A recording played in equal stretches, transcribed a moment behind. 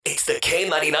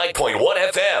K99.1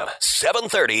 FM,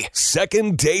 730.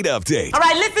 Second date update. All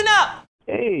right, listen up.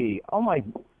 Hey,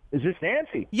 is this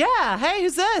Nancy? Yeah, hey,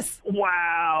 who's this?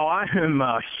 Wow, I am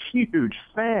a huge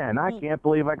fan. I can't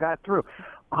believe I got through.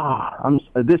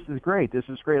 This is great. This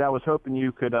is great. I was hoping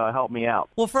you could help me out.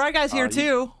 Well, Fry Guy's here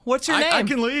too. What's your name? I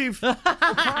can leave.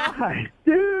 Hi,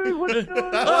 dude. What's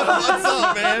going on? What's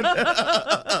up, man?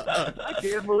 I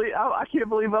can't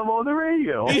believe I'm on the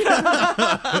radio.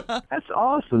 That's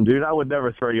awesome, dude. I would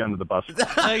never throw you under the bus.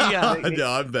 Yeah.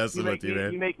 No, I'm messing with you,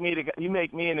 man. You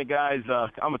make me and the guys.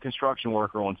 I'm a construction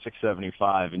worker on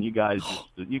 675, and you guys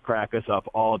you crack us up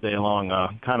all day long.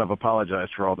 Kind of apologize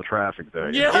for all the traffic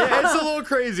there. Yeah, it's a little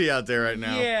crazy out there right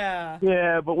now. Yeah.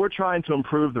 Yeah, but we're trying to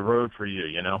improve the road for you,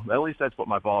 you know? At least that's what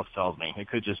my boss tells me. It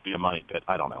could just be a money pit.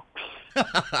 I don't know.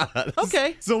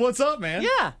 Okay. So what's up, man?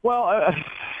 Yeah. Well,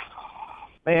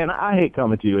 man, I hate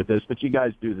coming to you with this, but you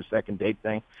guys do the second date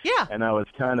thing. Yeah. And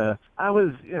it's kind of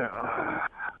hard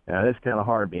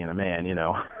being a man, you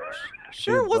know?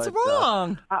 Sure. What's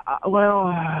wrong?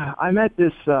 I met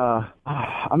this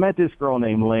girl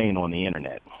named Lane on the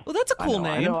internet. Well, that's a cool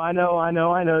name. I know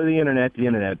the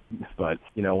internet, but,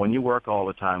 you know, when you work all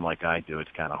the time like I do, it's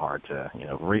kind of hard to, you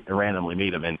know, randomly meet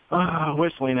them and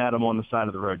whistling at them on the side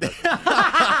of the road.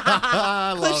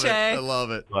 I love Cliche. it. I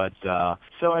love it. But,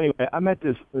 so anyway, I met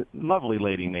this lovely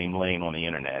lady named Lane on the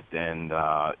internet, and,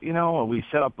 you know, we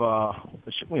set up,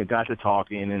 we got to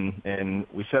talking, and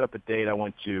we set up a date. I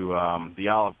went to the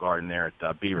Olive Garden there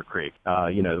at Beaver Creek.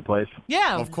 You know the place?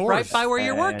 Yeah. Of course. Right by where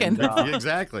you're working.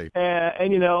 Exactly.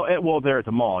 And you know, they're at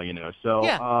the mall, you know. So,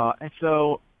 Yeah. And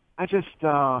so I just,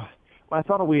 I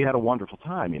thought we had a wonderful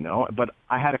time, you know, but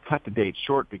I had to cut the date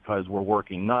short because we're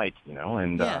working nights, you know,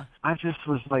 and Yeah. I just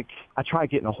was like, I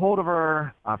tried getting a hold of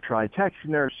her. I've tried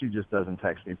texting her. She just doesn't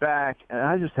text me back. And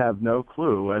I just have no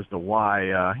clue as to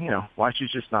why, why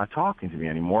she's just not talking to me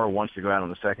anymore or wants to go out on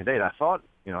the second date. I thought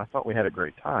we had a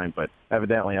great time, but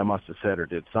evidently I must have said or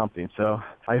did something. So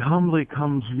I humbly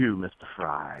come to you, Mr.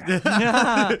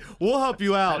 Fry. We'll help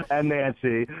you out. And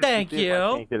Nancy. Thank to see if you.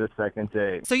 I can't get a second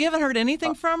date. So you haven't heard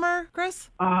anything from her, Chris?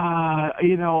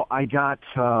 You know, I got,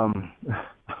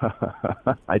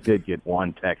 I did get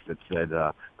one text that said,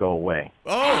 go away.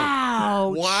 Oh,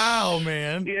 Ouch. wow,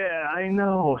 man. Yeah, I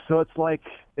know. So it's like,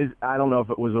 I don't know if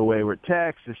it was a wayward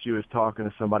text, if she was talking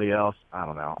to somebody else. I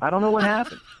don't know. I don't know what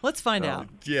happened. Let's find out.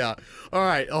 Yeah. All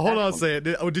right. Hold on a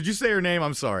second. Did you say her name?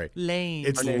 I'm sorry. Lane.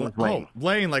 It's Her name is Lane.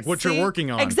 Lane, like what See? you're working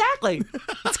on. Exactly.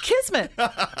 It's kismet.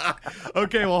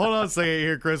 Okay, well, hold on a second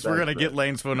here, Chris. We're going to get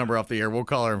Lane's phone number off the air. We'll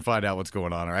call her and find out what's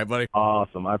going on. All right, buddy?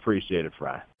 Awesome. I appreciate it,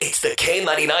 Fry. It's the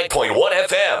K99.1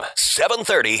 FM,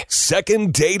 730.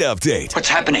 Second date update. What's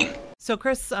happening? So,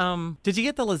 Chris, did you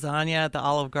get the lasagna at the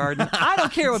Olive Garden? I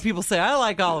don't care what people say. I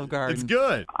like Olive Garden. It's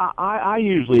good. I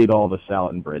usually eat all the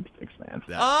salad and breadsticks, man.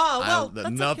 That's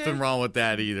nothing okay. wrong with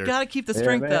that either. Got to keep the Yeah,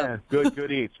 strength man. up.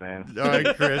 Good eats, man. All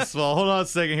right, Chris. Well, hold on a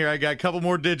second here. I got a couple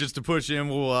more digits to push in.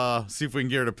 We'll see if we can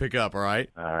get her to pick up, all right?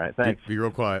 All right, thanks. Be real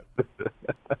quiet.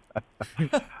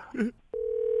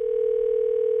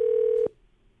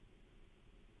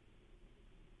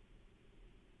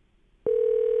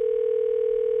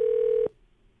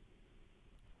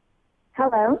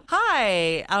 Hello,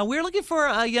 Hi. We're looking for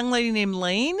a young lady named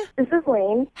Lane. this is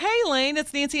Lane. Hey, Lane.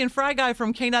 It's Nancy and Fry Guy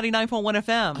from K99.1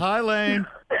 FM. Hi, Lane.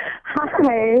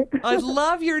 Hi. I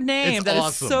love your name. It's That is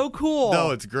awesome. so cool. No,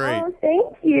 it's great. Oh,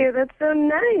 thank you. That's so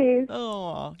nice.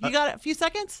 Oh, you got a few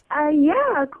seconds?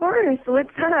 Yeah, of course. What's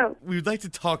up? We'd like to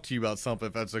talk to you about something,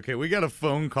 if that's okay. We got a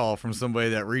phone call from somebody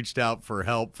that reached out for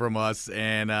help from us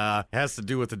and has to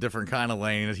do with a different kind of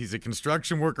Lane. He's a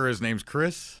construction worker. His name's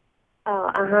Chris.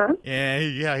 Oh, uh-huh. And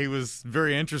he was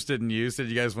very interested in you. Said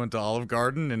you guys went to Olive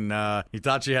Garden, and he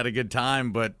thought you had a good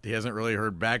time, but he hasn't really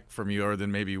heard back from you other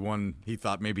than maybe one he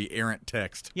thought maybe errant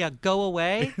text. Yeah, go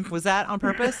away. Was that on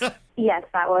purpose? Yes,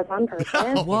 that was on purpose.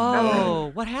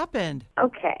 Whoa. What happened?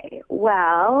 Okay.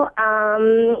 Well,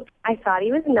 I thought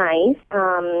he was nice.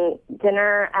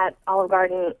 Dinner at Olive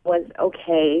Garden was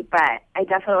okay, but I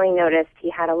definitely noticed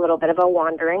he had a little bit of a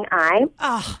wandering eye.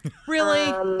 Oh, really?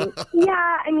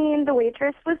 Yeah, I mean, the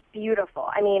waitress was beautiful.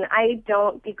 I mean, I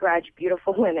don't begrudge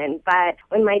beautiful women, but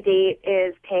when my date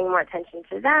is paying more attention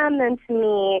to them than to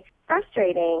me,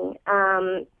 frustrating.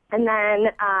 And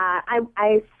then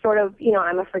I sort of,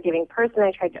 I'm a forgiving person.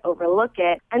 I tried to overlook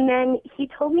it. And then he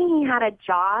told me he had a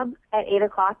job at 8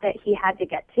 o'clock that he had to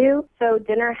get to. So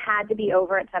dinner had to be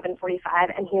over at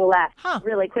 7:45, and he left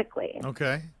really quickly.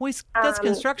 Okay. Well, that's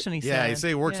construction, he said. Yeah, he say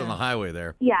he works on the highway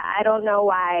there. Yeah, I don't know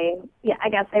why. Yeah, I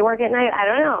guess they work at night. I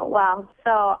don't know. Well,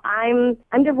 so I'm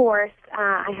divorced.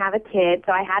 I have a kid,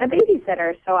 so I had a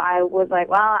babysitter. So I was like,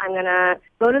 well, I'm going to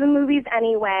go to the movies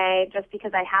anyway, just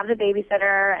because I have the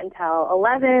babysitter until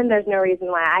 11. There's no reason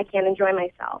why I can't enjoy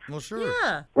myself. Well, sure.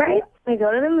 Yeah. Right? I go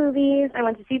to the movies. I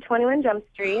went to see 21 Jump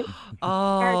Street.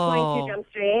 Or 22 Jump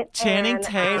Street. Channing and,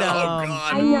 Tatum. Oh,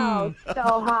 God. I know, so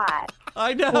hot.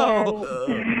 I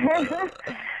know.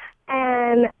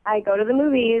 And I go to the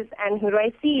movies, and who do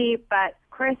I see but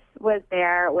Chris was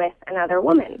there with another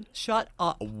woman. Shut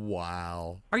up.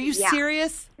 Wow. Are you Yeah.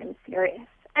 serious? I'm serious.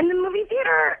 And the movie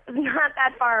theater is not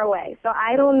that far away, so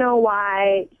I don't know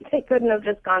why they couldn't have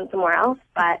just gone somewhere else,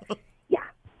 but yeah.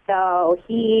 So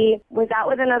he was out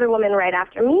with another woman right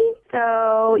after me,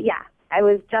 so yeah, I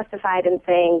was justified in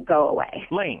saying go away.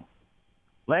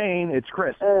 Lane, it's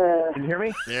Chris. Can you hear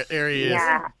me? There he is.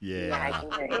 Yeah. Yeah. I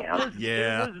can hear you.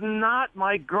 Yeah. It was not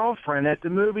my girlfriend at the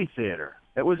movie theater.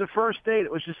 It was a first date.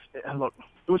 It was just, look,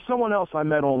 it was someone else I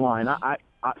met online. I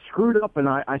screwed up, and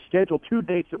I scheduled 2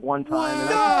 dates at one time. And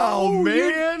Oh, man.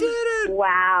 You did it.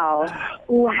 Wow.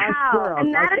 swear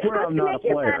And that is I'm supposed to not a make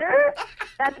it player. better?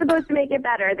 That's supposed to make it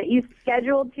better, that you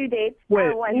scheduled 2 dates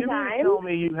at one you time? mean to tell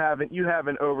me you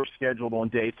haven't overscheduled on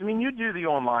dates? I mean, you do the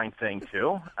online thing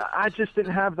too. I just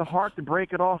didn't have the heart to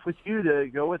break it off with you to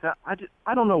go with that.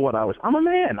 I don't know what I was. I'm a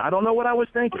man. I don't know what I was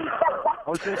thinking. I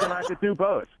was thinking I could do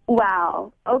both.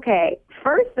 Wow. Okay.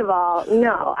 First of all,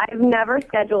 no, I've never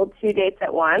scheduled 2 dates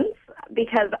at once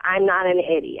because I'm not an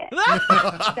idiot.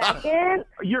 Second,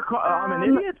 I'm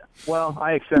an idiot? Well,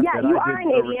 I accept yeah, that. you I are did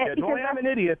an idiot overschedule. because I am an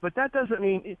idiot, but that doesn't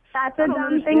mean... that's I a don't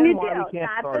dumb thing to understand why we do. can't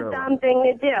That's start a over. dumb thing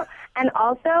to do. And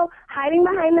also, hiding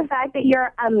behind the fact that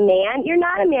you're a man, you're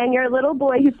not a man. You're a little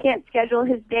boy who can't schedule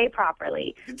his day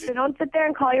properly. So don't sit there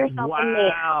and call yourself a man.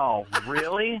 Wow,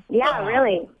 really? Yeah,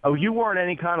 really. Oh, you weren't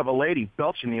any kind of a lady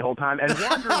belching the whole time. And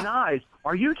wandering eyes.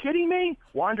 Are you kidding me?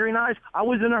 Wandering eyes? I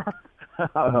was in a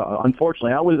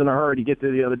unfortunately, I was in a hurry to get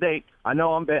to the other date. I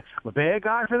know I'm a bad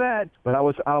guy for that, but I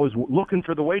was looking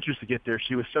for the waitress to get there.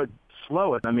 She was so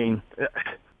slow. I mean,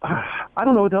 I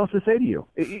don't know what else to say to you.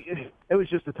 It was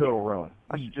just a total ruin.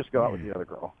 I should just go out with the other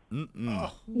girl. Yeah,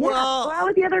 go out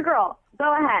with the other girl.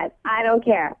 Go ahead. I don't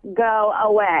care. Go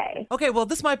away. Okay, well,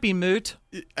 this might be moot,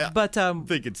 but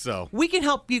Thinking so. we can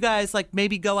help you guys, like,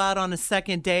 maybe go out on a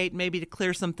second date, maybe to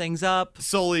clear some things up.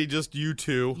 Solely just you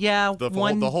two. Yeah, The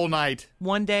one- whole night.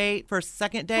 One date for a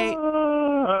second date.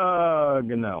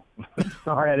 No.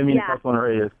 Sorry, I didn't mean to press on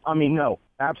her ears. I mean, no.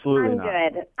 Absolutely I'm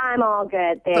not. good. I'm all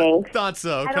good, thanks. Thought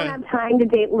so. I Okay. don't have time to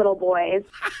date little boys.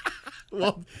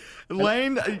 Well,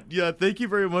 Lane, yeah, thank you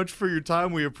very much for your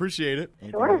time. We appreciate it.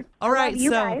 Sure. All right, you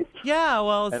so guys. yeah,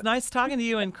 well, it's nice talking to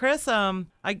you. And Chris, I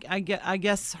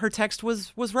guess her text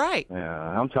was right.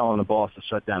 Yeah, I'm telling the boss to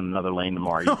shut down another lane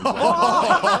tomorrow. You can go.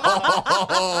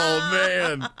 Oh,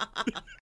 man.